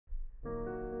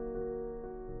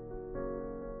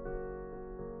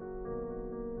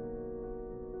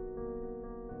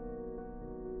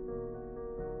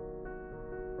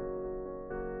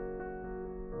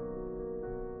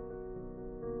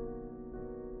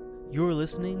You're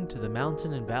listening to the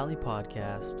Mountain and Valley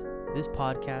Podcast. This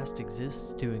podcast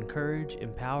exists to encourage,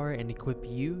 empower, and equip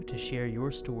you to share your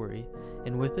story,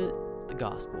 and with it, the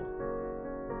gospel.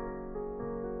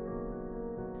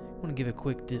 I want to give a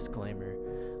quick disclaimer.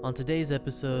 On today's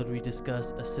episode, we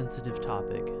discuss a sensitive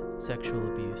topic, sexual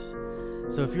abuse.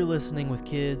 So if you're listening with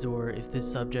kids, or if this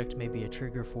subject may be a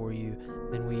trigger for you,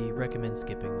 then we recommend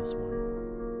skipping this one.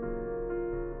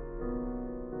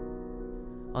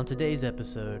 On today's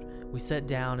episode, we sat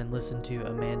down and listened to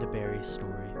Amanda Berry's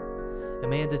story.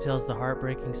 Amanda tells the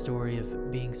heartbreaking story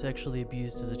of being sexually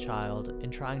abused as a child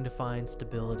and trying to find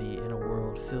stability in a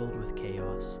world filled with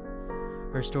chaos.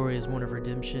 Her story is one of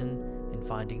redemption and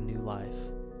finding new life.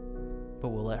 But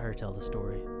we'll let her tell the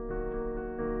story.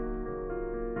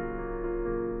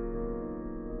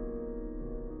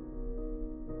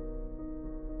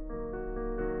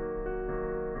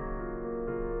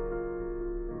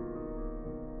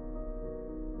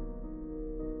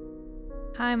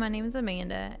 Hi, my name is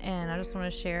Amanda, and I just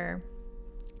want to share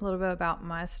a little bit about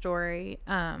my story.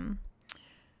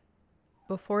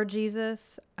 Before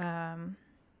Jesus, as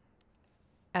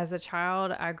a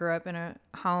child, I grew up in a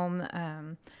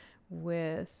home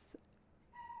without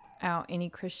any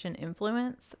Christian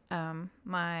influence.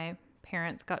 My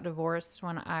parents got divorced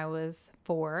when I was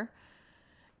 4,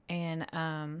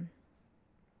 and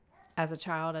as a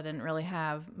child, I didn't really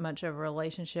have much of a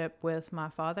relationship with my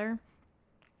father.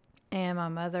 And my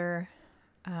mother,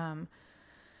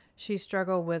 she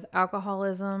struggled with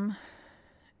alcoholism,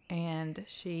 and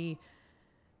she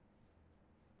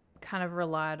kind of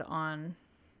relied on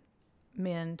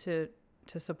men to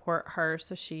support her.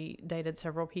 So she dated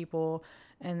several people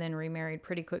and then remarried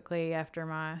pretty quickly after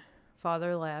my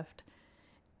father left.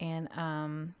 And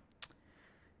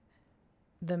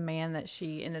the man that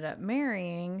she ended up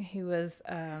marrying, he was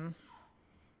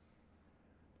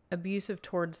abusive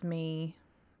towards me.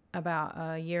 About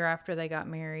a year after they got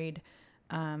married,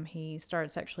 he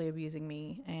started sexually abusing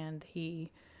me, and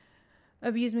he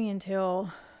abused me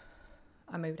until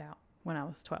I moved out when I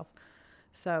was 12.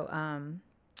 So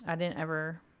I didn't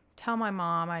ever tell my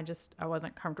mom. I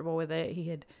wasn't comfortable with it. He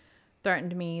had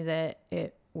threatened me that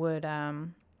it would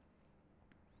hurt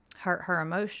her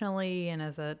emotionally, and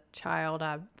as a child,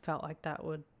 I felt like that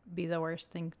would be the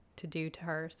worst thing to do to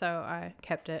her. So I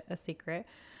kept it a secret.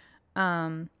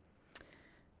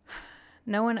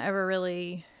 No one ever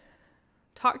really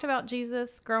talked about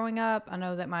Jesus growing up. I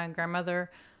know that my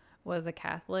grandmother was a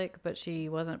Catholic, but she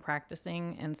wasn't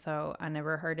practicing, and so I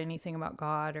never heard anything about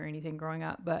God or anything growing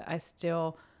up, but I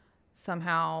still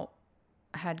somehow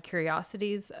had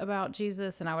curiosities about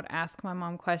Jesus, and I would ask my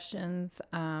mom questions.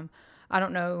 I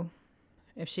don't know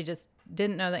if she just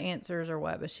didn't know the answers or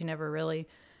what, but she never really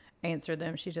answered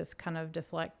them. She just kind of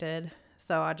deflected.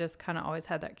 So I just kind of always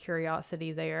had that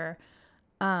curiosity there.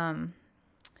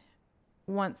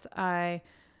 Once I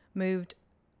moved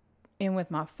in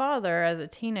with my father as a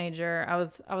teenager, I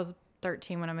was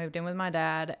 13 when I moved in with my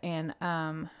dad, and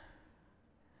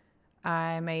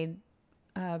I made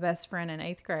a best friend in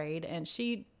 8th grade, and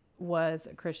she was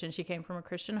a Christian. She came from a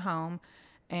Christian home,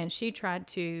 and she tried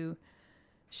to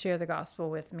share the gospel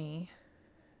with me.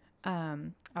 I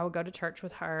would go to church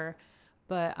with her,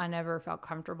 but I never felt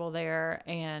comfortable there,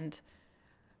 and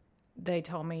they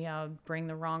told me I would bring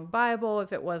the wrong Bible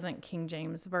if it wasn't King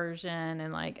James Version.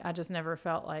 And I just never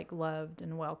felt loved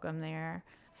and welcome there.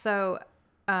 So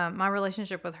my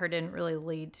relationship with her didn't really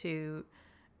lead to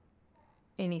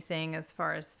anything as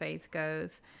far as faith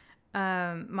goes.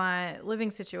 My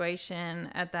living situation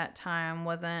at that time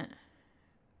wasn't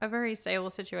a very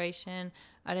stable situation.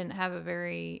 I didn't have a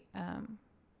very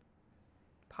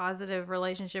positive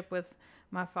relationship with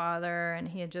my father, and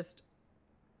he had just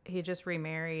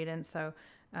remarried, and so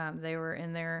they were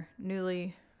in their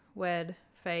newlywed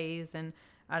phase, and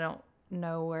I don't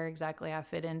know where exactly I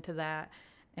fit into that,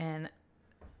 and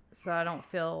so I don't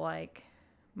feel like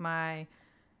my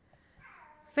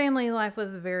family life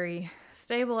was very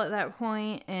stable at that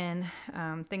point, and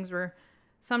things were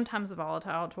sometimes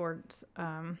volatile towards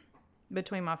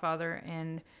between my father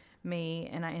and me,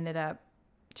 and I ended up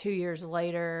 2 years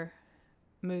later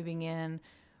moving in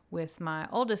with my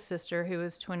oldest sister, who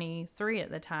was 23 at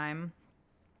the time.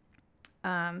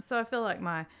 So I feel like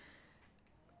my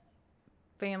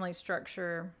family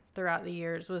structure throughout the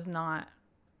years was not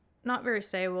very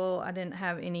stable. I didn't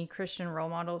have any Christian role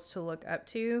models to look up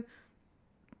to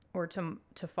or to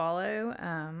follow.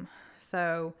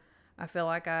 So I feel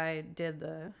like I did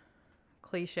the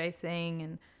cliche thing,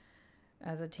 and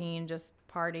as a teen just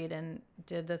partied and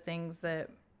did the things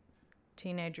that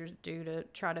teenagers do to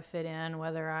try to fit in,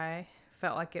 whether I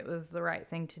felt like it was the right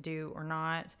thing to do or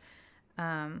not.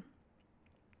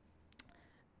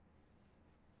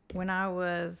 when I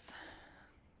was,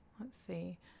 let's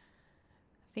see,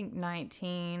 I think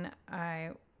 19,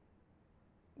 I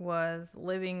was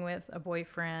living with a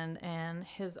boyfriend, and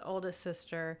his oldest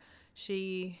sister,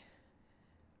 she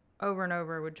over and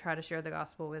over would try to share the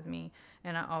gospel with me.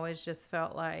 And I always just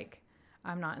felt like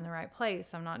I'm not in the right place.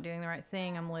 I'm not doing the right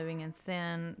thing. I'm living in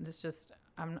sin.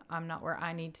 I'm not where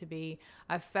I need to be.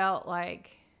 I felt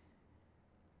like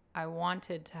I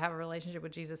wanted to have a relationship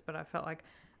with Jesus, but I felt like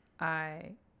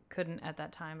I couldn't at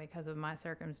that time because of my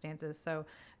circumstances. So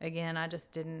again, I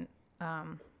just didn't,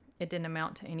 it didn't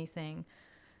amount to anything.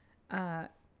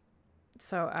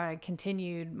 So I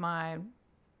continued my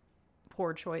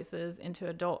poor choices into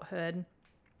adulthood.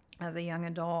 As a young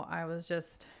adult, I was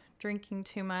just drinking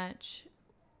too much,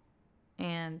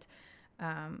 and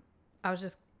I was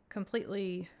just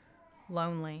completely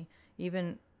lonely.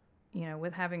 Even,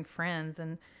 with having friends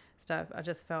and stuff, I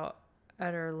just felt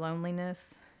utter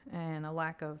loneliness and a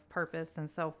lack of purpose and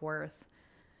self-worth.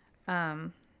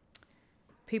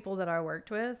 People that I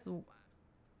worked with,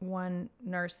 one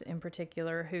nurse in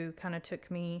particular who kind of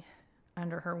took me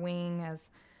under her wing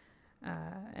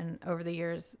and over the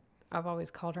years, I've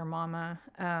always called her Mama.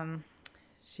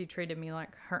 She treated me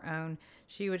like her own.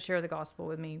 She would share the gospel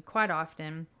with me quite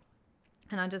often.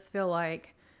 And I just feel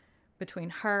like between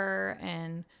her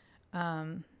and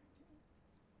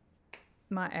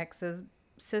my ex's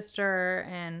sister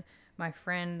and my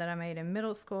friend that I made in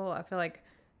middle school, I feel like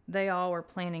they all were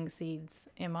planting seeds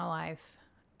in my life.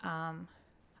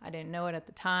 I didn't know it at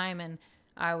the time, and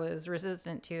I was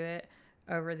resistant to it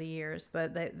over the years,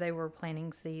 but they were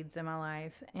planting seeds in my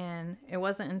life. And it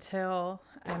wasn't until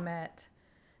I met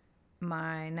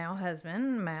my now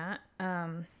husband, Matt,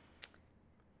 and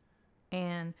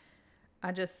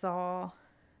I just saw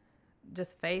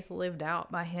just faith lived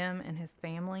out by him and his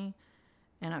family.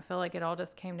 And I feel like it all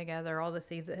just came together. All the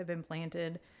seeds that had been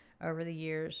planted over the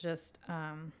years, just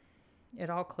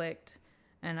it all clicked.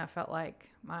 And I felt like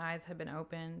my eyes had been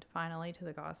opened finally to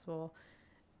the gospel.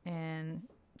 And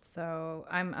so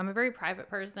I'm a very private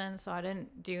person, so I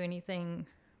didn't do anything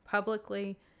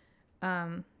publicly.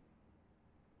 I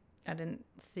didn't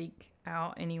seek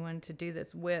out anyone to do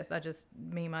this with. I just,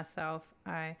 me, myself,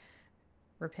 I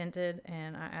repented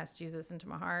and I asked Jesus into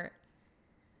my heart.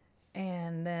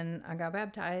 And then I got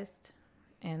baptized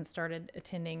and started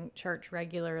attending church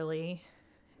regularly.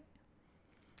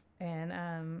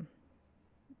 And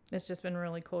it's just been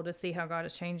really cool to see how God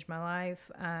has changed my life.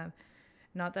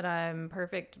 Not that I'm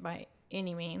perfect by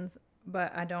any means,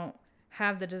 but I don't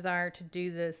have the desire to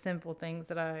do the simple things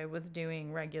that I was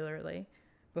doing regularly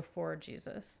before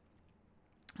Jesus.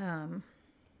 And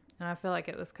I feel like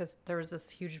it was because there was this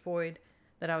huge void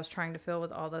that I was trying to fill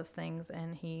with all those things,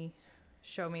 and he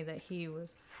showed me that he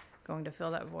was going to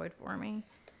fill that void for me.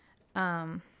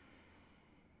 God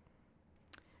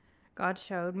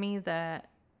showed me that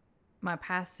my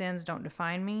past sins don't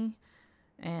define me,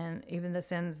 and even the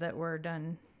sins that were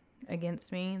done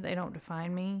against me, they don't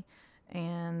define me,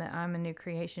 and that I'm a new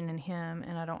creation in him,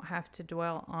 and I don't have to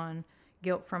dwell on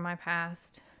guilt from my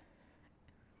past.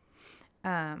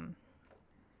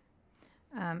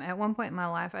 At one point in my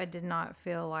life, I did not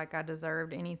feel like I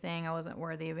deserved anything. I wasn't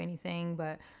worthy of anything,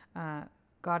 but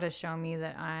God has shown me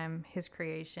that I'm his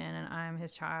creation and I'm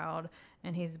his child,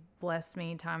 and he's blessed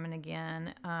me time and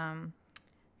again.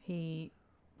 He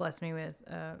blessed me with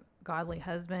a godly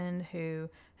husband who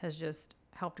has just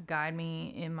helped guide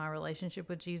me in my relationship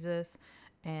with Jesus,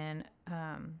 and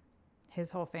his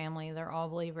whole family, they're all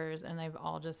believers, and they've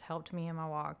all just helped me in my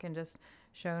walk and just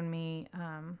shown me,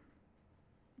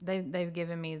 they've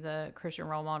given me the Christian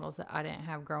role models that I didn't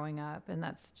have growing up, and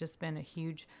that's just been a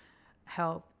huge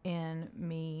help in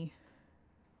me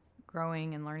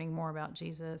growing and learning more about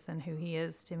Jesus and who he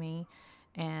is to me.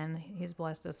 And he's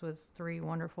blessed us with 3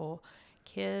 wonderful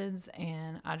kids,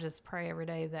 and I just pray every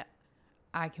day that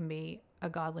I can be a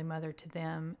godly mother to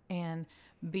them and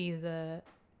be the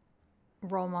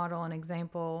role model and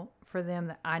example for them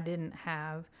that I didn't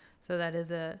have. So that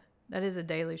is a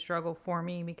daily struggle for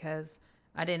me, because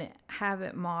I didn't have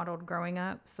it modeled growing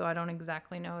up, so I don't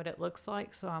exactly know what it looks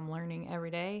like. So I'm learning every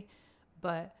day,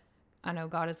 but I know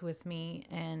God is with me,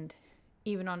 and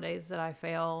even on days that I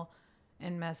fail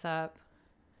and mess up,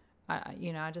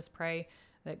 I just pray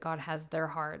that God has their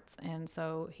hearts, and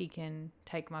so he can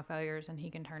take my failures and he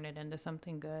can turn it into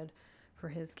something good for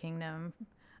his kingdom.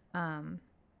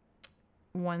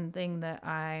 One thing that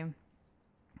I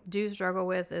do struggle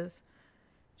with is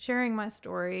sharing my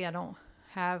story. I don't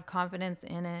have confidence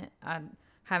in it. I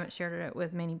haven't shared it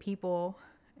with many people,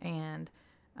 and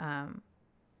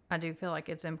I do feel like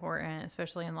it's important,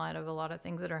 especially in light of a lot of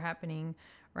things that are happening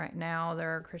right now.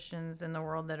 There are Christians in the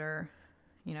world that are,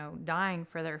 dying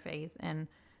for their faith, and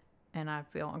I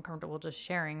feel uncomfortable just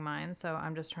sharing mine. So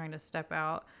I'm just trying to step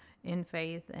out in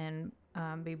faith and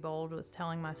be bold with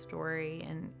telling my story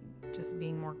and just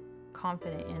being more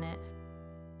confident in it.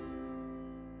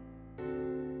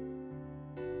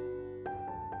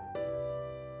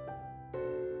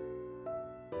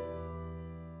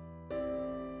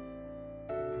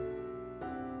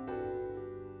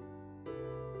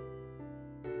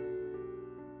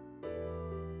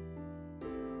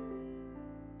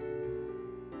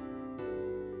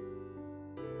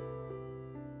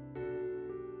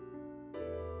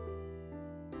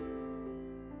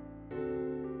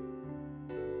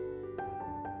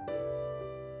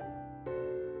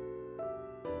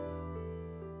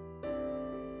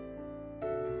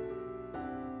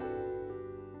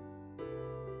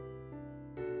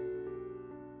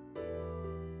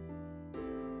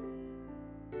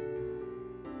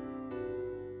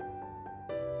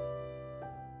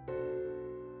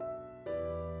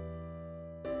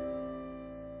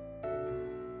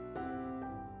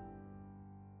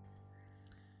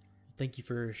 Thank you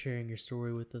for sharing your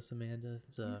story with us, Amanda.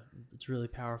 It's really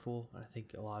powerful. I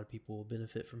think a lot of people will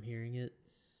benefit from hearing it.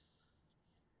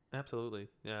 Absolutely.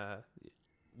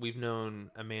 We've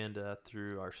known Amanda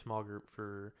through our small group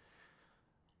for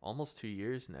almost 2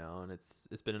 years now, and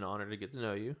it's been an honor to get to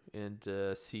know you and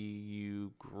see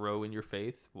you grow in your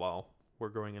faith while we're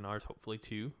growing in ours, hopefully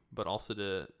too, but also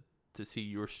to see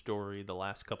your story the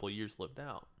last couple of years lived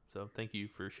out. So thank you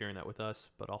for sharing that with us,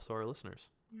 but also our listeners.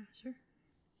 Yeah, sure.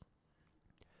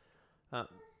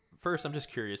 First, I'm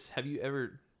just curious, have you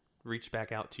ever reached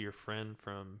back out to your friend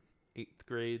from 8th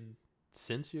grade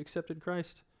since you accepted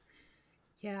Christ?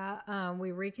 Yeah,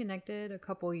 we reconnected a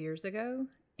couple years ago,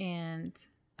 and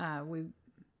we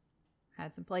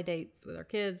had some play dates with our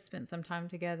kids, spent some time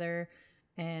together,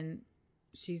 and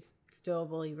she's still a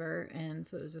believer, and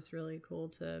so it was just really cool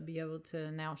to be able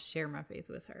to now share my faith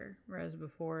with her, whereas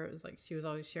before it was like she was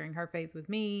always sharing her faith with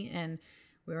me, and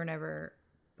we were never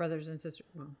brothers and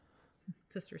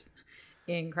sisters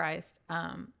in Christ.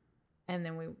 And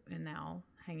now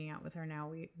hanging out with her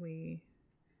now we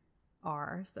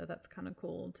are, so that's kind of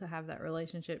cool to have that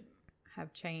relationship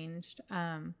have changed.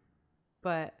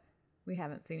 But we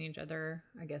haven't seen each other,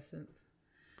 I guess, since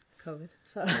COVID.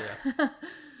 So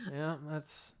yeah,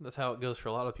 that's how it goes for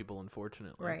a lot of people,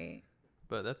 unfortunately. Right.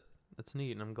 But that's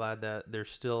neat, and I'm glad that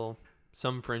there's still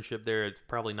some friendship there. It's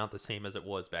probably not the same as it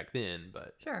was back then,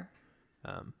 but sure.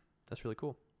 That's really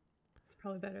cool. It's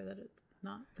probably better that it's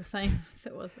not the same as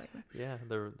it was back then. Yeah,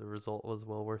 the result was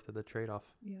well worth the trade-off.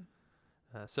 Yeah.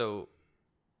 So,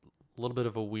 a little bit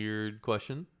of a weird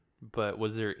question, but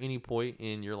was there any point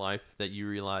in your life that you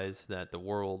realized that the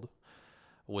world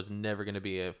was never going to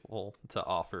be able to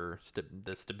offer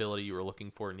the stability you were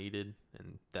looking for needed,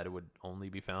 and that it would only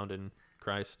be found in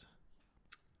Christ?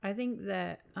 I think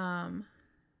that that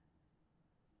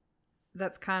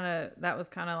was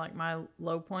kind of like my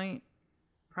low point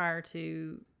prior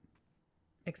to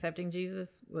accepting Jesus,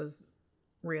 was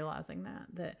realizing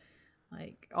that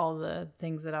like all the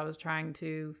things that I was trying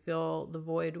to fill the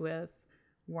void with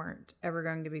weren't ever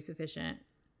going to be sufficient.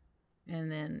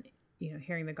 And then,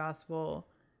 hearing the gospel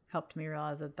helped me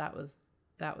realize that was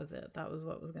it. That was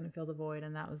what was going to fill the void,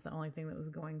 and that was the only thing that was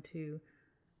going to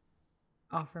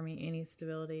offer me any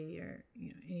stability or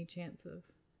any chance of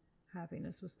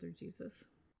happiness was through Jesus.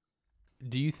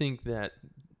 Do you think that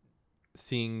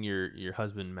seeing your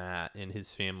husband Matt and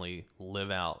his family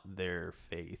live out their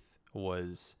faith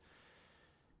was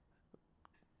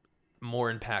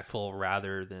more impactful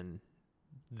rather than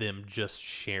them just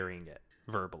sharing it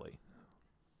verbally?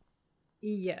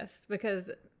 Yes, because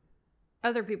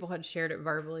other people had shared it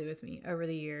verbally with me over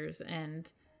the years, and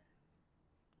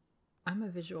I'm a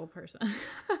visual person.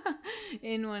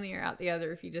 In one ear, out the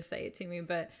other, if you just say it to me.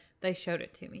 But they showed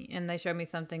it to me, and they showed me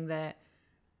something that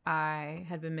I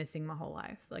had been missing my whole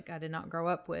life. Like, I did not grow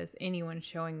up with anyone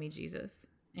showing me Jesus.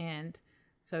 And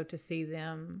so to see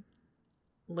them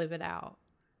live it out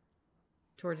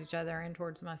towards each other and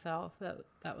towards myself,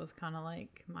 that was kind of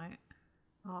like my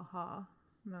aha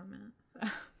moment. So.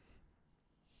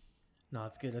 No,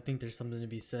 it's good. I think there's something to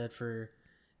be said for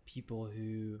people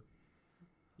who,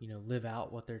 live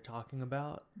out what they're talking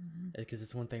about. Because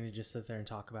it's one thing to just sit there and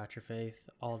talk about your faith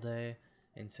all day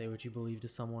and say what you believe to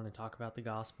someone and talk about the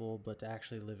gospel, but to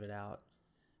actually live it out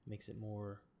makes it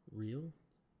more real,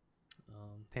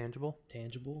 tangible,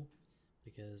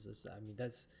 because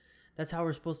that's how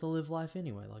we're supposed to live life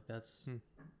anyway. Like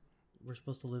we're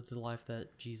supposed to live the life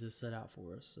that Jesus set out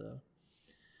for us.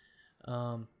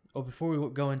 So, Oh, before we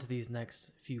go into these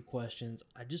next few questions,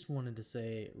 I just wanted to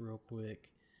say real quick,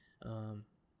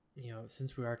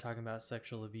 since we are talking about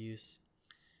sexual abuse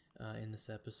in this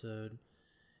episode,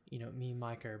 me and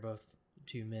Micah are both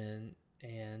two men,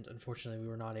 and unfortunately we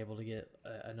were not able to get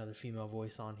another female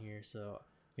voice on here. So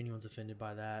if anyone's offended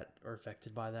by that or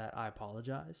affected by that, I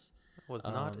apologize. It was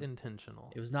not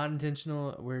intentional. It was not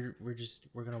intentional. We're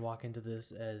gonna walk into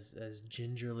this as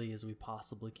gingerly as we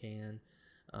possibly can,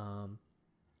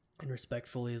 and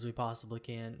respectfully as we possibly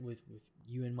can, with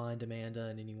you in mind, Amanda,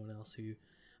 and anyone else who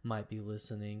might be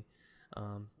listening,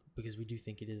 because we do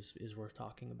think it is worth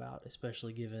talking about,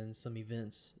 especially given some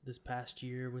events this past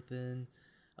year within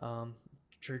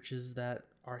churches that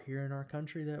are here in our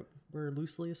country that we're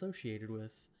loosely associated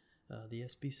with, the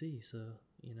SBC. So,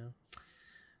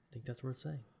 I think that's worth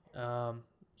saying.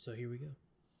 So here we go.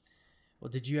 Well,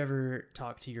 did you ever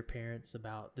talk to your parents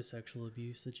about the sexual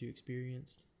abuse that you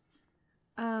experienced?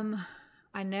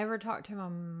 I never talked to my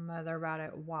mother about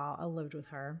it while I lived with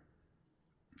her.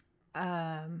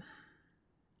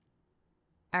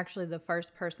 Actually, the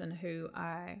first person who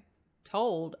I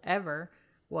told ever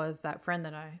was that friend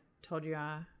that I told you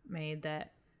I made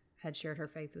that had shared her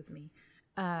faith with me.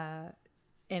 And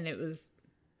it was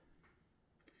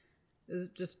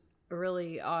just a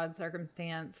really odd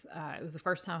circumstance. It was the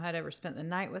first time I'd ever spent the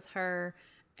night with her,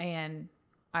 and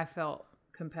I felt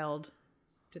compelled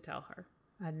to tell her.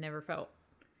 I'd never felt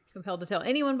compelled to tell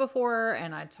anyone before,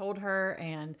 and I told her,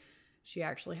 and she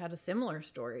actually had a similar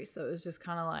story. So it was just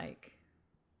kind of like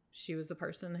she was the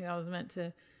person who I was meant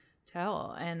to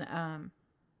tell. And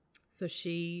so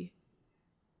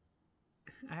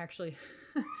I actually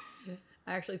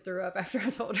threw up after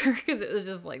I told her, because it was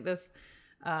just like this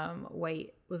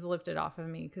weight was lifted off of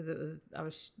me, because I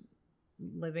was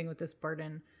living with this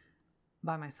burden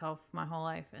by myself my whole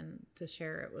life, and to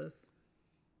share it was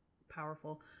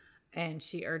powerful. And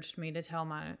she urged me to tell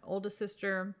my oldest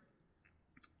sister,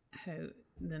 who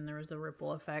then there was a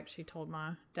ripple effect. She told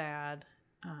my dad,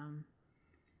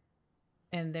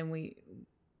 and then we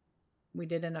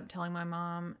did end up telling my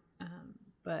mom,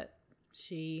 but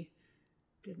she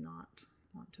did not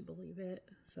want to believe it.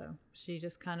 So she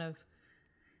just kind of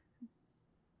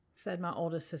said my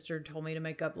oldest sister told me to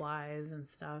make up lies and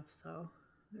stuff. So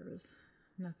there was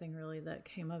nothing really that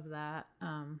came of that.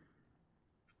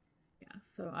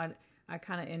 So I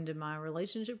kind of ended my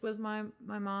relationship with my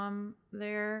mom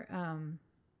there.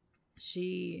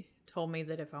 She told me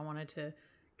that if I wanted to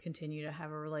continue to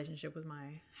have a relationship with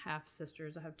my half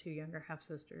sisters, I have two younger half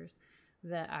sisters,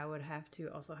 that I would have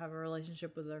to also have a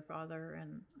relationship with their father,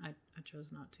 and I chose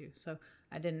not to. So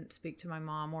I didn't speak to my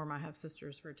mom or my half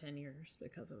sisters for 10 years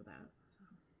because of that.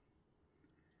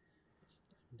 So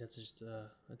That's just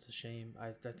that's a shame.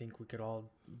 I think we could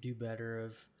all do better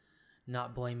of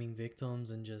not blaming victims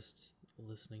and just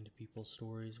listening to people's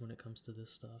stories when it comes to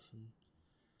this stuff, and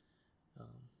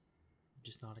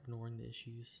just not ignoring the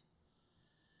issues.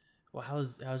 Well,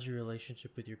 how's your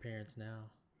relationship with your parents now?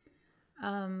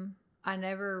 I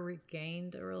never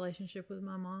regained a relationship with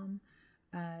my mom.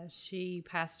 She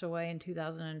passed away in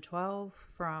 2012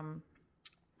 from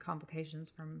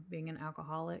complications from being an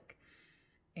alcoholic,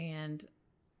 and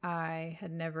I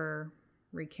had never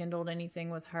rekindled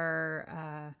anything with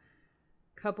her.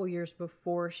 Couple years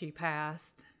before she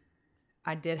passed,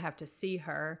 I did have to see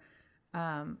her,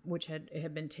 which it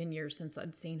had been 10 years since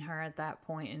I'd seen her at that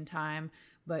point in time,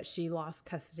 but she lost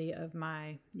custody of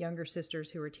my younger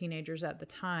sisters, who were teenagers at the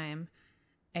time,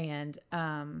 and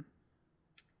I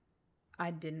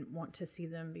didn't want to see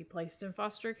them be placed in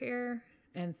foster care,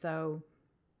 and so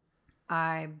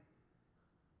I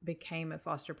became a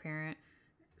foster parent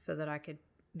so that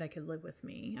they could live with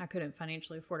me. I couldn't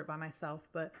financially afford it by myself,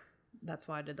 but that's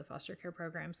why I did the foster care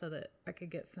program, so that I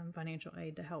could get some financial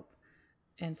aid to help.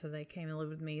 And so they came and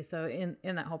lived with me. So in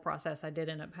that whole process, I did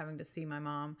end up having to see my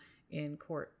mom in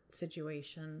court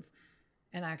situations,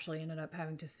 and I actually ended up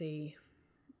having to see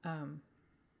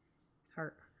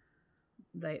her.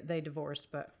 They divorced,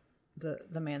 but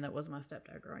the man that was my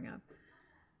stepdad growing up,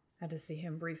 I had to see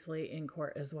him briefly in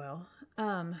court as well.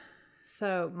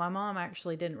 So my mom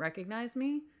actually didn't recognize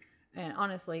me, and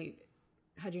honestly,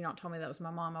 had you not told me that was my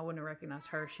mom, I wouldn't have recognized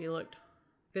her. She looked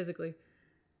physically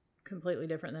completely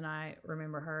different than I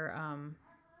remember her.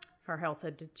 Her health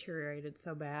had deteriorated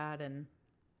so bad and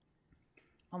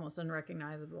almost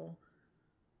unrecognizable.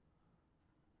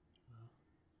 Wow.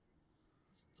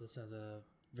 This is a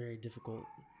very difficult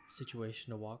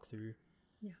situation to walk through.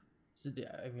 Yeah. So,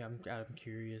 I'm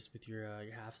curious, with your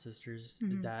half sisters,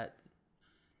 Mm-hmm. did that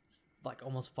like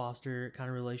almost foster kind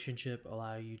of relationship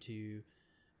allow you to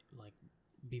like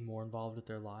be more involved with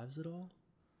their lives at all?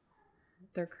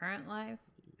 their current life.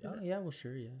 Oh, yeah, well,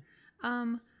 sure, yeah.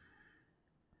 I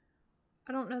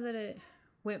don't know that it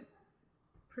went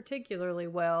particularly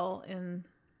well in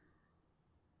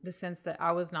the sense that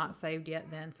I was not saved yet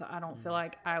then, so I don't feel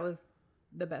like I was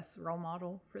the best role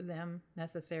model for them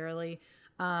necessarily.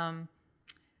 At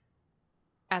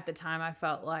the time, I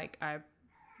felt like I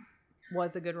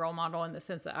was a good role model in the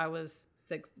sense that I was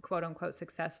quote unquote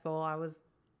successful. I was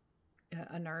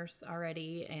a nurse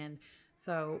already, and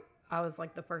so I was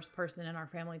like the first person in our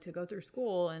family to go through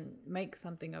school and make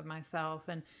something of myself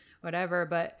and whatever,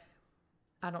 but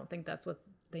I don't think that's what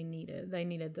they needed. They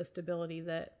needed the stability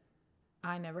that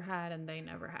I never had and they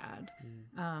never had.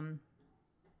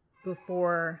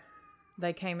 Before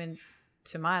they came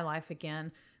into my life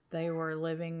again, they were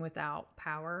living without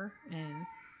power. And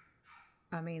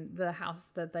I mean, the house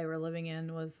that they were living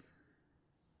in was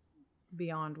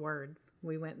beyond words.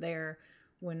 We went there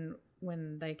when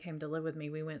they came to live with me.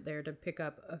 We went there to pick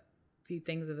up a few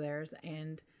things of theirs,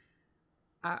 and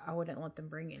I wouldn't let them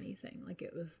bring anything. Like,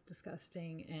 it was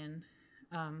disgusting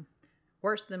and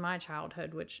worse than my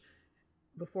childhood, which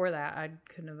before that I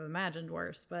couldn't have imagined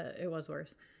worse, but it was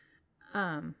worse.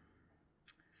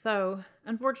 So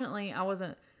unfortunately, I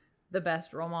wasn't the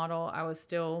best role model. I was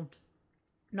still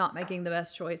not making the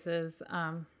best choices,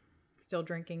 still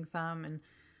drinking some and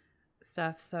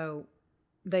stuff. So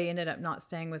they ended up not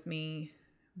staying with me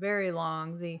very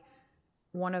long.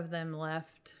 One of them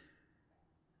left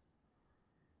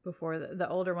before the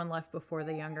older one left before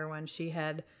the younger one. She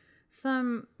had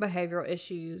some behavioral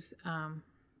issues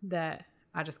that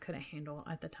I just couldn't handle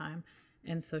at the time.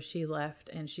 And so she left,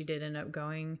 and she did end up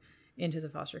going into the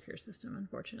foster care system,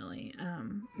 unfortunately.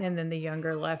 And then the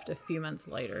younger left a few months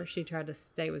later. She tried to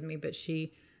stay with me, but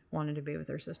she wanted to be with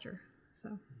her sister.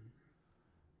 So,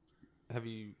 have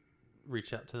you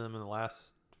reached out to them in the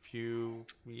last few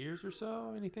years or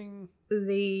so? Anything?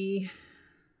 The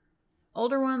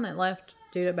older one that left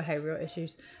due to behavioral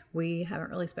issues, we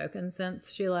haven't really spoken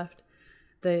since she left.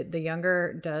 The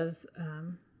younger does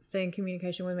stay in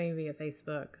communication with me via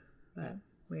Facebook, but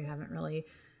we haven't really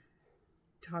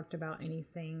talked about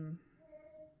anything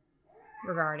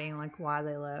regarding like why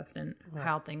they left and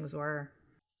how things were.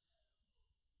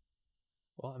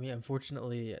 Well, I mean,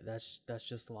 unfortunately, that's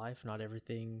just life. Not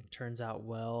everything turns out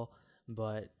well,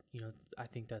 but I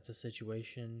think that's a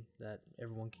situation that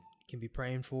everyone can be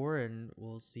praying for, and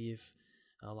we'll see if,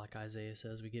 like Isaiah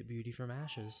says, we get beauty from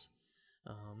ashes.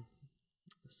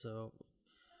 So,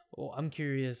 well, I'm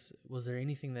curious, was there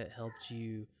anything that helped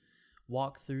you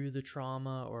walk through the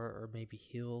trauma or maybe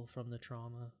heal from the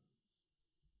trauma?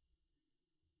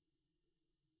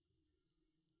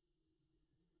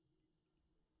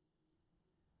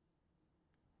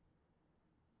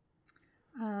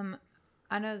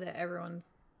 I know that everyone's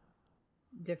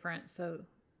different, so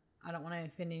I don't want to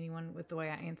offend anyone with the way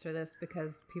I answer this,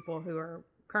 because people who are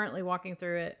currently walking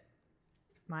through it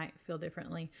might feel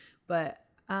differently. But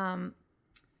I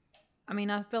mean,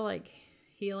 I feel like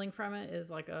healing from it is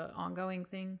like a ongoing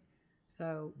thing.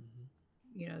 So,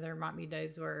 there might be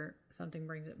days where something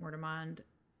brings it more to mind.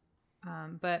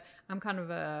 But I kind of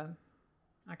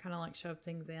like shove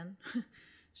things in,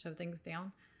 shove things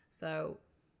down. So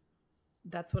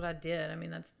that's what I did. I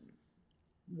mean,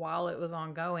 while it was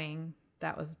ongoing,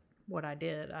 that was what I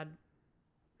did. I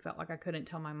felt like I couldn't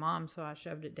tell my mom, so I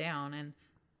shoved it down, and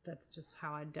that's just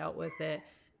how I dealt with it.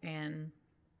 And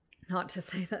not to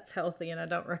say that's healthy, and I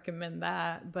don't recommend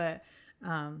that, but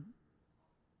I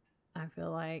feel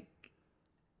like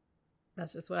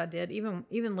that's just what I did. Even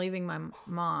leaving my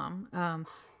mom,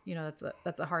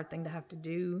 that's a hard thing to have to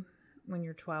do when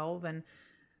you're 12, and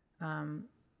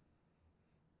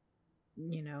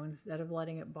instead of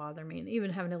letting it bother me, and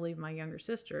even having to leave my younger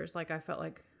sisters, like I felt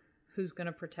like, who's going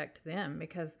to protect them?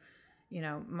 Because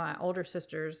my older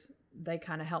sisters, they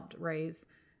kind of helped raise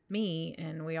me,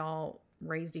 and we all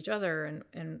raised each other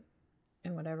and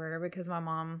whatever, because my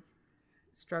mom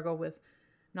struggled with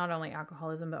not only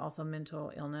alcoholism but also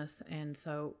mental illness, and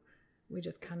so we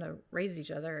just kind of raised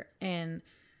each other. And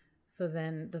so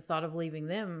then the thought of leaving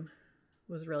them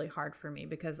was really hard for me,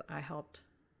 because I helped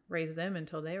raise them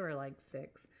until they were like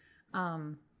 6.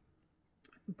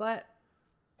 But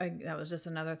that was just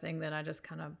another thing that I just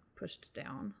kind of pushed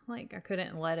down. Like, I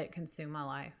couldn't let it consume my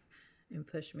life and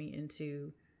push me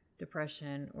into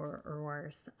depression or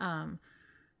worse.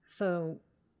 So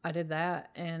I did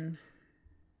that, and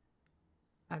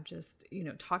I've just,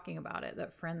 talking about it,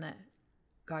 that friend that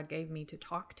God gave me to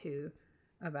talk to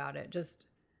about it, just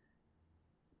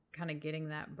kind of getting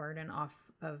that burden off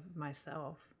of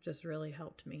myself just really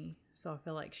helped me. So I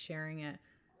feel like sharing it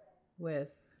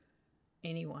with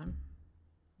anyone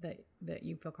that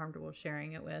you feel comfortable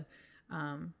sharing it with,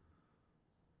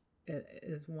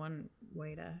 is one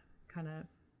way to kind of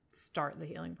start the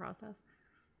healing process.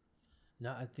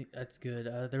 No, I think that's good.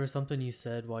 There was something you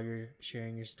said while you're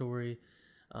sharing your story.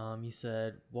 You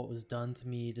said, "What was done to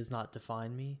me does not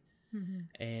define me."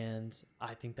 And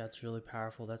I think that's really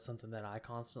powerful. That's something that I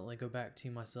constantly go back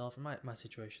to myself. And my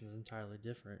situation is entirely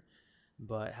different.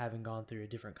 But having gone through a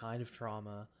different kind of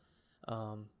trauma,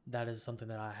 that is something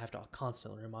that I have to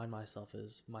constantly remind myself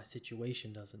is my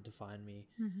situation doesn't define me.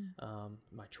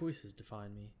 My choices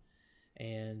define me.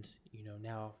 And,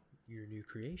 now you're a new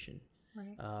creation.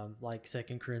 Right. Like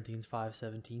 2 Corinthians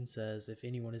 5:17 says, if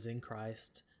anyone is in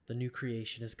Christ, the new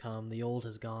creation has come, the old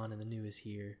has gone, and the new is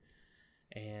here.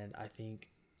 And I think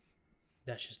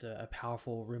that's just a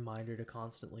powerful reminder to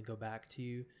constantly go back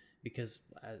to, because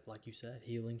like you said,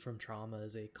 healing from trauma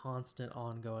is a constant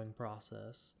ongoing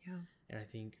process. Yeah. And I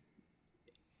think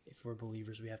if we're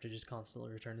believers, we have to just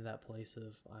constantly return to that place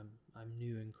of I'm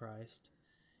new in Christ.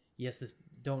 Yes,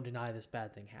 don't deny this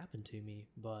bad thing happened to me,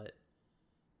 but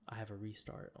I have a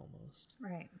restart almost.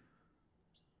 Right.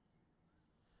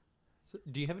 So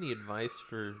do you have any advice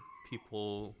for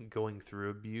people going through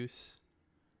abuse?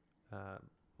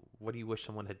 What do you wish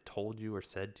someone had told you or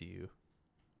said to you?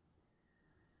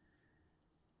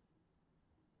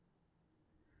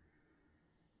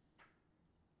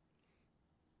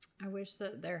 I wish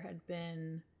that there had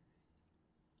been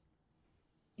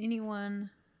anyone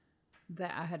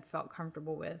that I had felt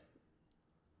comfortable with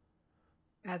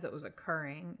as it was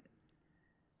occurring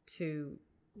to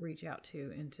reach out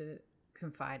to and to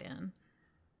confide in.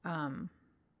 I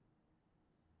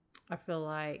feel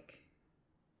like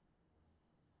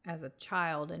as a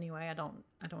child anyway, I don't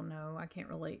know, I can't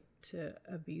relate to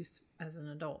abuse as an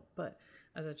adult, but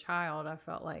as a child I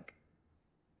felt like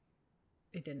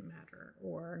it didn't matter,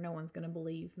 or no one's going to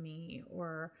believe me,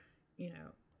 or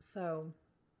so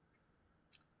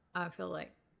I feel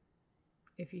like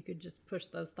if you could just push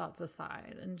those thoughts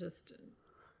aside and just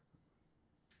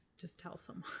tell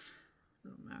someone. I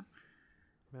don't know.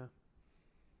 Yeah.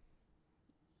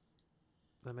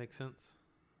 That makes sense.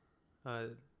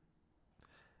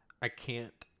 I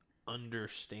can't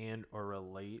understand or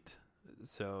relate,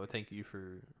 so thank you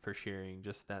for sharing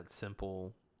just that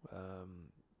simple,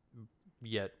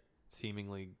 yet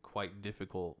seemingly quite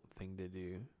difficult thing to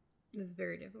do. It's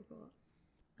very difficult.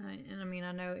 And I mean,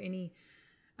 I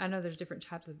know there's different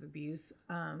types of abuse,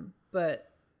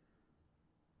 but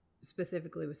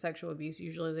specifically with sexual abuse,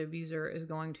 usually the abuser is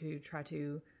going to try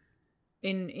to,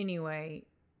 in any way,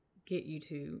 get you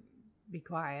to be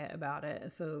quiet about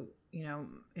it. So,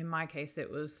 in my case, it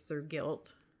was through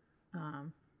guilt.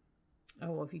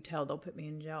 If you tell, they'll put me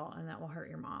in jail, and that will hurt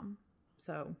your mom.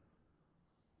 So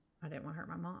I didn't want to hurt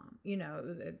my mom.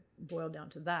 It boiled down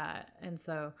to that. And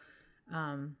so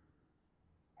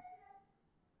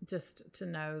just to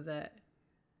know that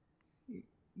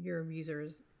your abuser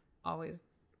is always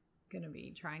going to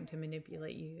be trying to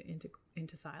manipulate you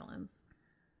into silence.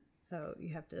 So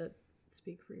you have to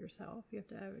speak for yourself. You have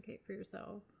to advocate for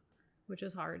yourself, which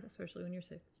is hard, especially when you're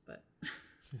 6, but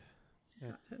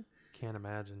yeah. Can't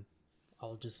imagine.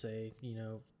 I'll just say,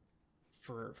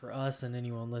 for us and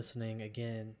anyone listening,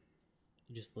 again,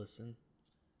 just listen.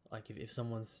 Like if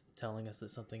someone's telling us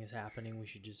that something is happening, we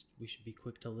should be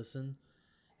quick to listen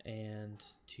and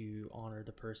to honor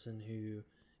the person who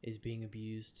is being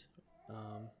abused,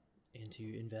 and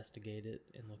to investigate it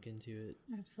and look into it.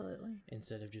 Absolutely.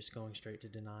 Instead of just going straight to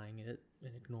denying it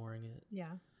and ignoring it.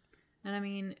 Yeah. And I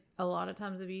mean, a lot of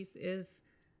times abuse is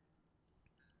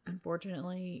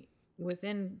unfortunately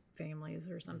within families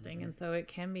or something. Mm-hmm. And so it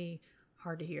can be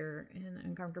hard to hear and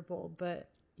uncomfortable, but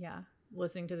yeah,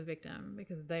 listening to the victim,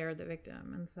 because they are the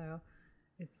victim. And so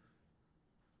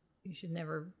you should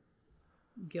never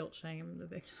guilt shame the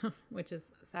victim, which is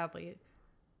sadly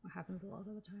what happens a lot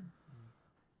of the time.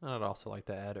 I'd also like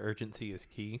to add urgency is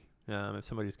key. If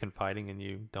somebody's confiding in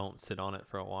you, don't sit on it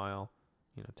for a while.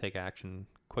 Take action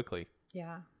quickly.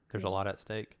 Yeah. There's a lot at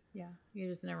stake. Yeah. You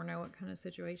just never know what kind of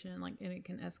situation, and it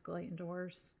can escalate into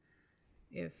worse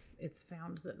if it's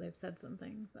found that they've said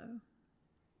something. So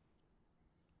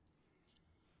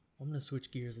I'm going to switch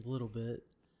gears a little bit.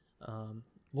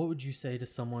 What would you say to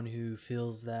someone who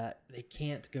feels that they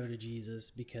can't go to Jesus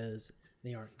because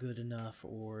they aren't good enough,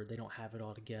 or they don't have it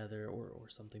all together, or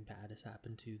something bad has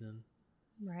happened to them?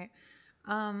 Right.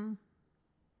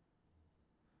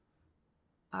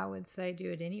 I would say do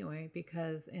it anyway,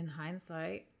 because in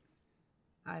hindsight,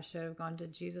 I should have gone to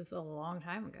Jesus a long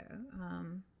time ago,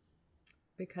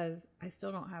 because I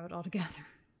still don't have it all together.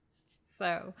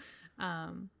 So,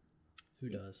 who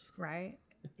does? Right?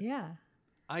 Yeah.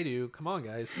 I do. Come on,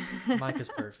 guys. Micah's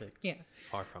perfect. Yeah.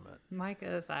 Far from it.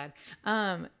 Micah aside.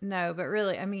 No, but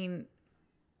really, I mean,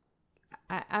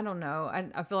 I don't know.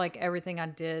 I feel like everything I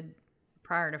did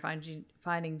prior to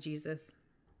finding Jesus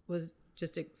was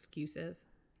just excuses.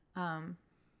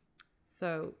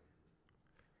 So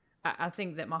I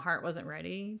think that my heart wasn't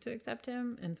ready to accept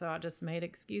him, and so I just made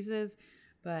excuses.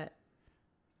 But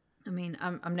I mean,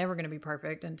 I'm never going to be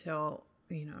perfect until,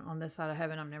 you know, on this side of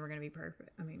heaven, I'm never going to be perfect.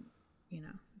 I mean, you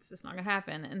know, it's just not going to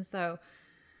happen. And so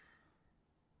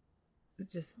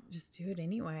just do it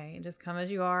anyway. Just come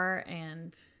as you are,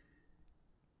 and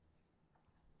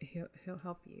he'll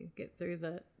help you get through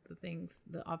the things,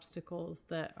 the obstacles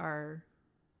that are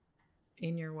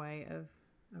in your way of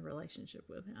a relationship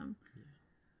with him. Yeah.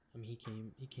 I mean,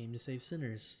 he came to save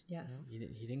sinners. Yes. You know?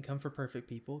 He didn't come for perfect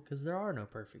people, because there are no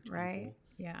perfect people. Right.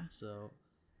 Yeah. So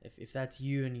if that's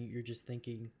you and you're just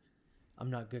thinking, I'm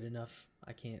not good enough,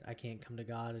 I can't come to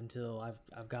God until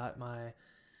I've got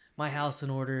my house in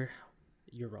order,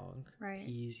 you're wrong. Right.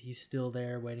 He's still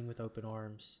there waiting with open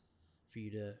arms for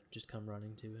you to just come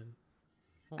running to him.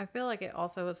 I feel like it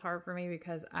also was hard for me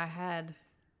because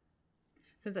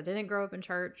since I didn't grow up in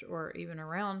church or even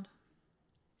around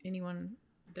anyone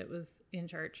that was in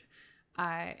church,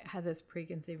 I had this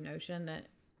preconceived notion that,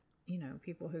 you know,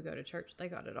 people who go to church, they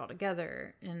got it all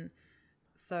together. And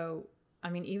so, I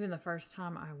mean, even the first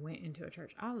time I went into a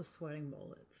church, I was sweating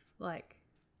bullets. Like,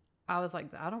 I was like,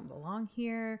 I don't belong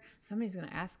here. Somebody's going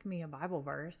to ask me a Bible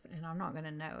verse and I'm not going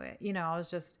to know it. You know, I was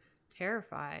just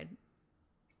terrified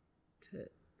to,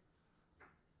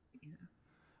 you know.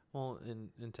 Well,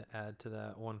 and to add to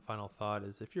that, one final thought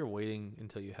is, if you're waiting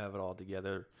until you have it all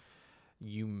together,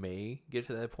 you may get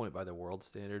to that point by the world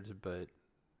standards, but,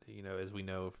 you know, as we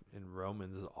know in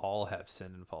Romans, all have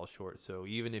sinned and fall short. So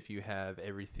even if you have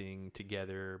everything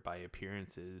together by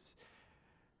appearances,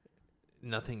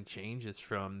 nothing changes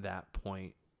from that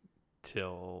point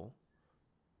till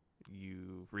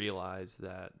you realize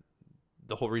that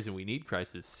the whole reason we need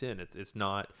Christ is sin. It's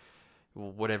not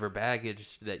whatever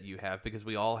baggage that you have, because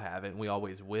we all have it and we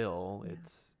always will. Yeah.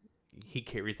 He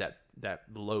carries that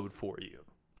load for you.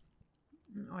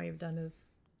 All you've done is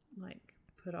like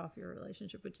put off your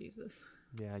relationship with Jesus.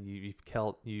 Yeah, you've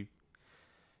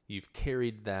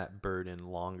carried that burden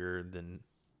longer than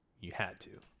you had to.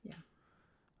 Yeah.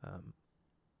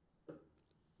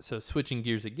 So switching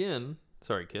gears again,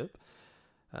 sorry, Kip.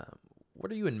 What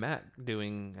are you and Matt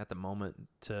doing at the moment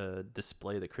to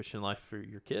display the Christian life for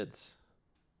your kids?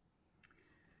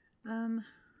 Well,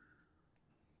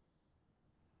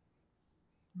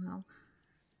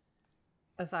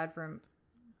 aside from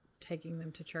taking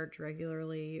them to church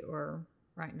regularly, or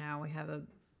right now we have a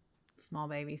small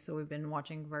baby, so we've been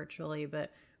watching virtually,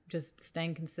 but just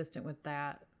staying consistent with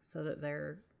that so that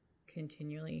they're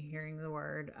continually hearing the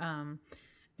word.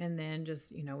 And then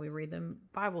just, you know, we read them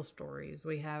Bible stories.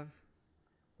 We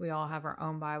all have our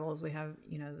own Bibles. We have,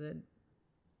 you know, the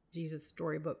Jesus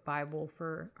Storybook Bible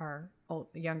for our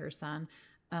younger son.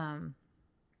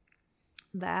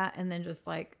 That, and then just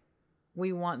like,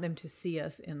 we want them to see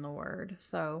us in the word.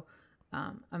 So,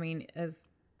 I mean, as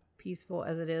peaceful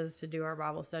as it is to do our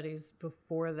Bible studies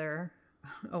before they're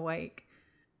awake,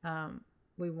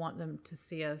 we want them to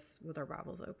see us with our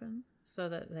Bibles open so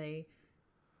that they,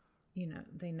 you know,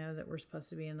 they know that we're supposed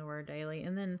to be in the word daily.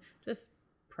 And then just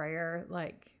prayer,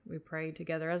 like we pray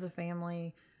together as a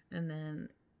family. And then,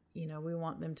 you know, we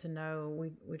want them to know,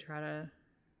 we try to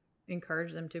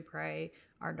encourage them to pray.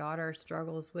 Our daughter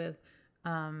struggles with,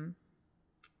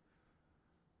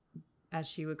 as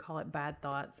she would call it, bad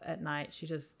thoughts at night. She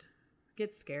just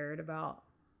gets scared about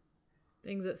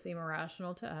things that seem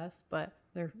irrational to us, but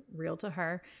they're real to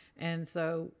her. And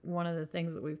so one of the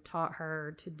things that we've taught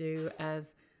her to do as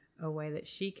a way that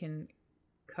she can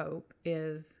cope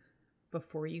is,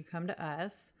 before you come to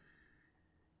us,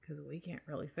 because we can't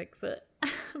really fix it,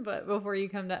 but before you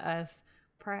come to us,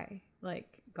 pray.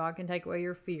 Like, God can take away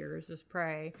your fears, just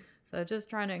pray. So just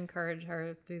trying to encourage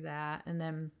her through that. And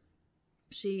then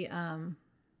she,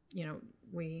 you know,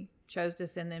 we chose to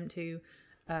send them to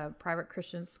a private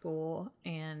Christian school,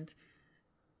 and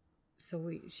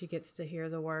so she gets to hear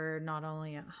the word not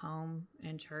only at home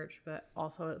and church, but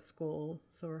also at school.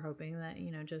 So we're hoping that,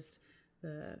 you know, just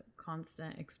the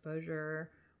constant exposure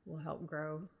will help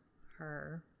grow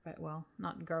her, well,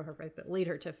 not grow her faith, but lead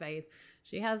her to faith.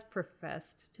 She has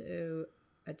professed to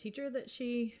a teacher that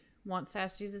she wants to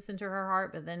ask Jesus into her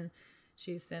heart, but then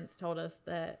she's since told us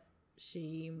that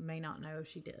she may not know if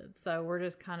she did. So we're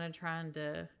just kind of trying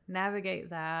to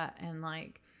navigate that and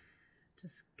like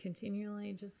just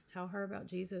continually just tell her about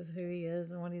Jesus, who he is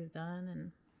and what he's done,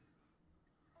 and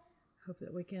hope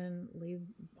that we can lead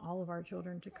all of our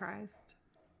children to Christ.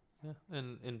 Yeah,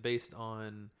 and based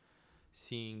on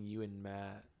seeing you and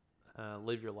Matt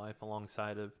live your life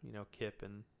alongside of Kip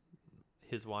and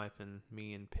his wife and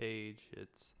me and Paige,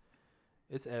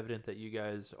 it's evident that you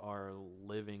guys are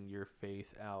living your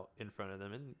faith out in front of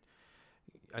them. And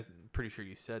I'm pretty sure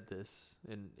you said this,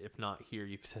 and if not here,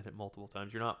 you've said it multiple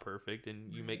times. You're not perfect,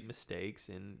 and you make mistakes,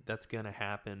 and that's gonna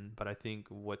happen. But I think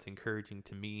what's encouraging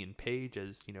to me and Paige,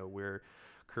 as we're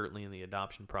currently in the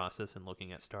adoption process and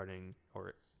looking at starting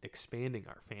or expanding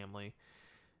our family,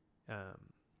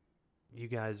 you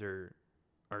guys are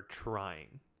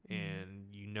trying, and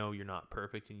you're not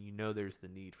perfect, and there's the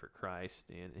need for Christ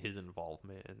and his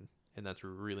involvement, and that's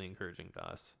really encouraging to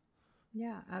us.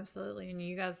 Yeah, absolutely. And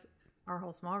you guys, our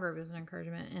whole small group is an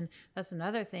encouragement. And that's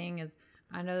another thing is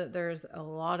I know that there's a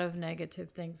lot of negative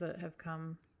things that have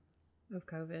come of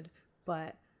COVID,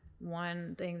 but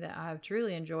one thing that I've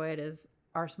truly enjoyed is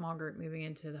our small group moving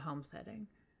into the home setting.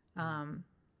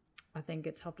 I think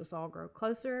it's helped us all grow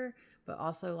closer, but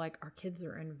also like our kids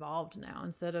are involved now.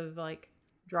 Instead of like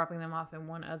dropping them off in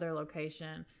one other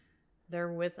location,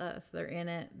 they're with us, they're in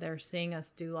it, they're seeing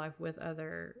us do life with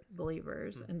other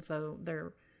believers. And so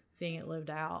they're seeing it lived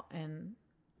out, and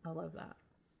I love that.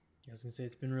 I was gonna say,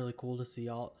 it's been really cool to see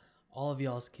all of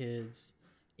y'all's kids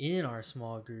in our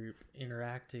small group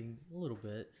interacting a little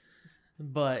bit,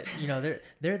 but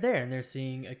they're there and they're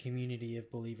seeing a community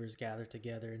of believers gather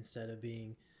together instead of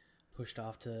being pushed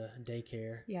off to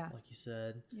daycare. Yeah, like you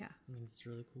said. Yeah, I mean, it's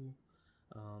really cool.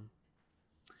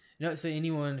 So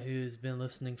anyone who's been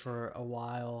listening for a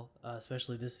while,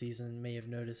 especially this season, may have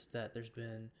noticed that there's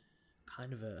been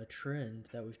kind of a trend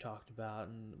that we've talked about,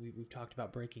 and we've talked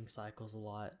about breaking cycles a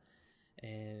lot,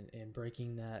 and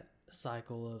breaking that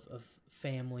cycle of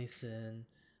family sin,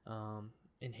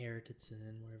 inherited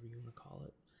sin, whatever you want to call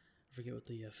it. I forget what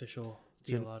the official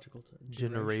theological term.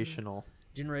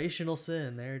 Generational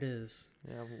sin. There it is.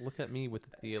 Yeah, look at me with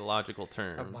the theological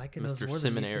term, Micah knows Mr. more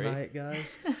Seminary. Than me tonight,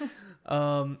 guys.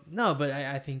 No, but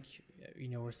I think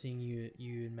we're seeing you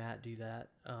and Matt do that.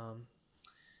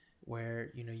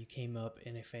 Where you came up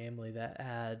in a family that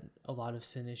had a lot of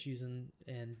sin issues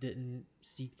and didn't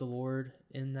seek the Lord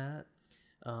in that,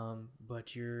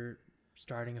 but you're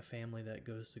starting a family that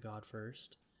goes to God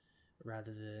first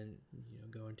rather than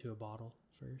going to a bottle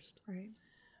first. Right.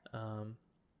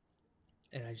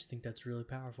 And I just think that's really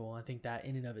powerful. I think that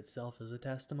in and of itself is a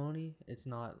testimony. It's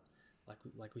not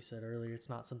like we said earlier, it's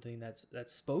not something that's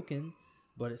spoken,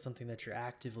 but it's something that you're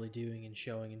actively doing and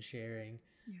showing and sharing.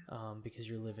 Yeah. Because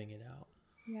you're living it out.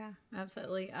 Yeah,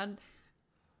 absolutely.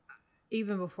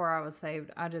 Even before I was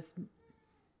saved, I just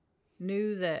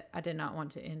knew that I did not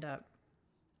want to end up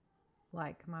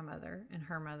like my mother and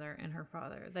her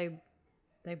father.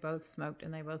 They both smoked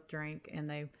and they both drank, and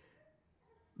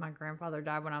my grandfather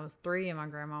died when I was 3 and my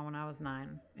grandma when I was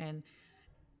 9, and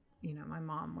my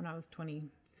mom when I was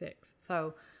 26.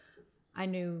 So I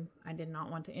knew I did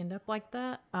not want to end up like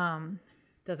that.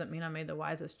 Doesn't mean I made the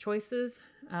wisest choices,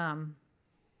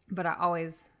 but I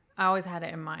always had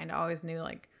it in mind. I always knew,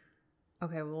 like,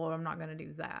 okay, well, I'm not going to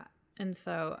do that. And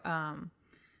so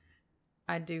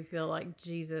I do feel like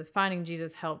finding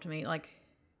Jesus helped me. Like,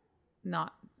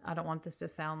 I don't want this to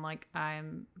sound like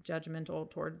I'm judgmental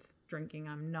towards drinking.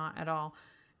 I'm not at all.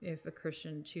 If a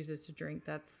Christian chooses to drink,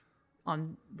 that's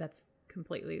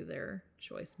completely their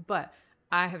choice. But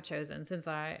I have chosen, since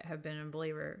I have been a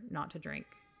believer, not to drink.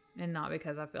 And not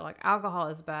because I feel like alcohol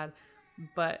is bad,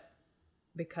 but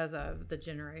because of the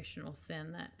generational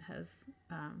sin that has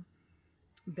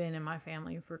been in my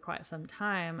family for quite some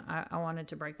time. I wanted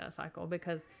to break that cycle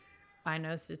because I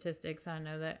know statistics. I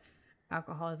know that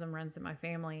alcoholism runs in my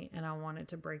family, and I wanted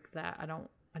to break that.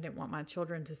 I didn't want my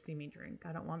children to see me drink.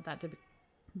 I don't want that to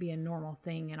be a normal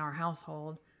thing in our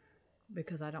household,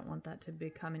 because I don't want that to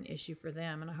become an issue for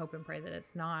them. And I hope and pray that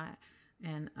it's not.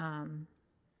 And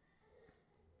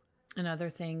another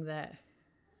thing that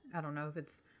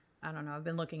I've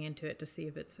been looking into it to see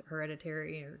if it's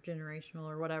hereditary or generational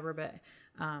or whatever, but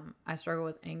I struggle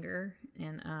with anger,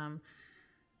 and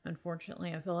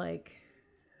unfortunately I feel like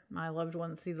my loved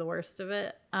ones see the worst of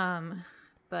it.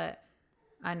 But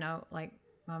I know, like,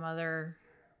 my mother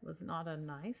was not a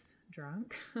nice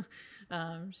drunk.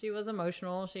 She was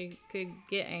emotional. She could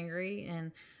get angry,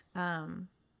 and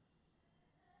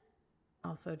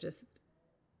also, just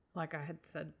like I had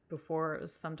said before, it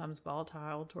was sometimes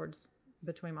volatile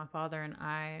between my father and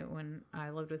I when I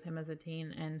lived with him as a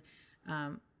teen. And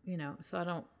so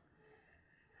I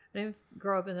didn't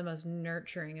grow up in the most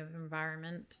nurturing of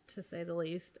environment, to say the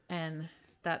least. And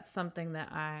that's something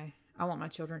that I want my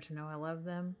children to know. I love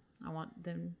them. I want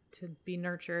them to be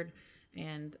nurtured,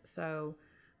 And so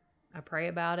I pray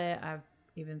about it. I've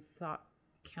even sought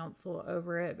counsel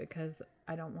over it because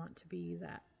I don't want to be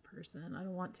that person. I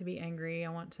don't want to be angry. I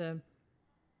want to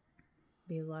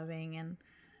be loving, and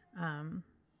I'm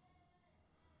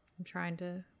trying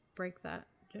to break that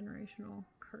generational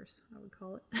curse, I would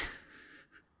call it.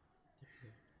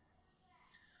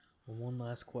 Well, one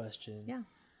last question. Yeah.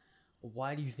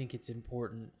 Why do you think it's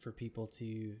important for people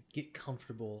to get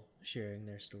comfortable sharing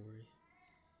their story?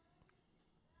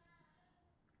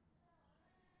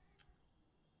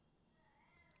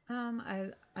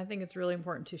 I think it's really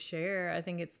important to share. I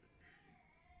think it's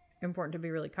important to be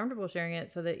really comfortable sharing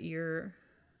it so that you're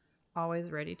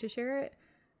always ready to share it.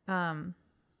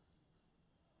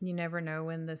 You never know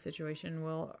when the situation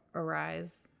will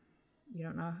arise. You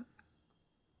don't know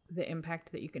the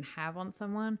impact that you can have on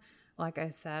someone. Like I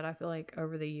said, I feel like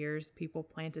over the years, people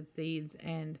planted seeds,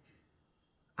 and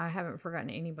I haven't forgotten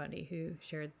anybody who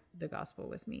shared the gospel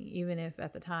with me. Even if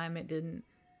at the time it didn't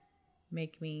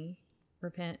make me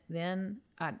repent, then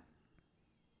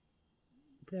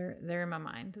they're in my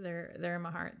mind. They're in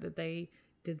my heart that they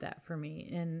did that for me.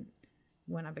 And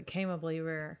when I became a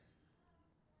believer,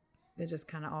 it just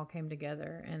kind of all came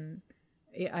together. And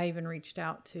I even reached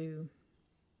out to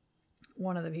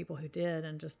one of the people who did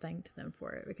and just thanked them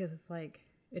for it, because it's like,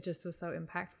 it just was so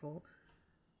impactful.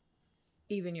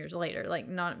 Even years later, like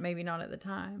maybe not at the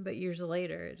time, but years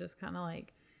later, it just kind of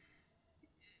like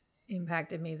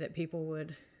impacted me that people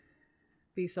would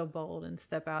be so bold and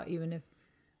step out, even if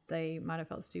they might have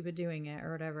felt stupid doing it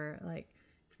or whatever. Like,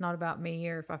 it's not about me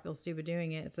or if I feel stupid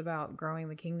doing it. It's about growing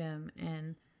the kingdom.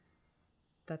 And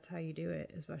that's how you do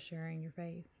it, is by sharing your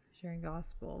faith, sharing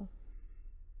gospel.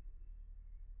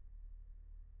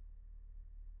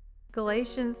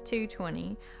 Galatians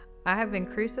 2:20. I have been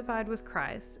crucified with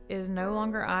Christ. It is no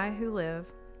longer I who live,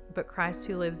 but Christ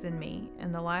who lives in me.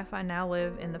 And the life I now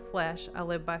live in the flesh, I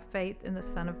live by faith in the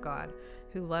Son of God,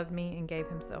 who loved me and gave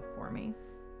himself for me.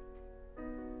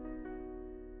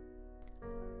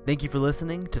 Thank you for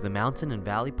listening to the Mountain and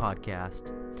Valley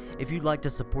Podcast. If you'd like to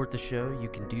support the show, you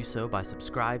can do so by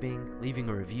subscribing, leaving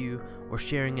a review, or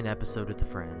sharing an episode with a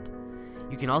friend.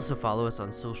 You can also follow us on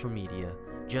social media.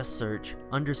 Just search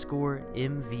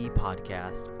 _MV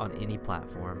Podcast on any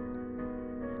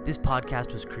platform. This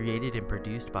podcast was created and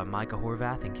produced by Micah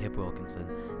Horvath and Kip Wilkinson.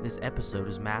 This episode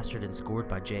was mastered and scored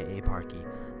by J.A. Parkey.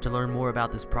 To learn more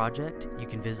about this project, you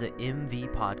can visit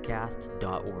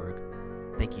mvpodcast.org.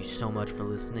 Thank you so much for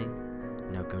listening.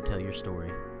 Now go tell your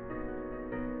story.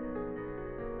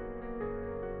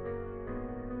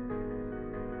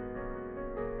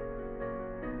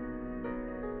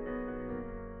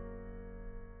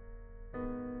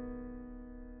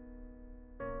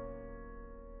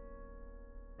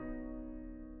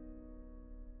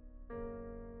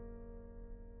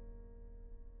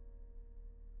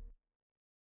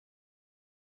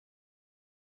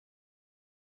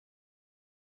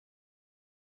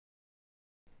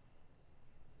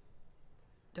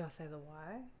 Do I say the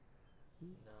why?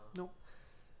 No.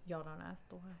 Y'all don't ask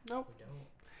the why? Nope. We don't.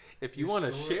 If you want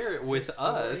to share it with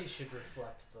us, should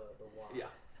reflect the why. yeah.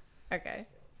 Okay.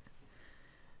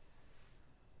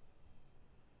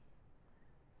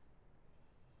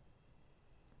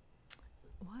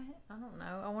 What? I don't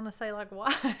know. I want to say like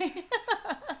why.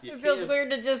 You It feels can. weird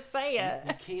to just say it.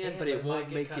 You can, but it might won't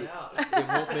get make cut it. out. It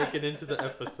won't make it into the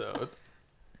episode.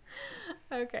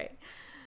 Okay.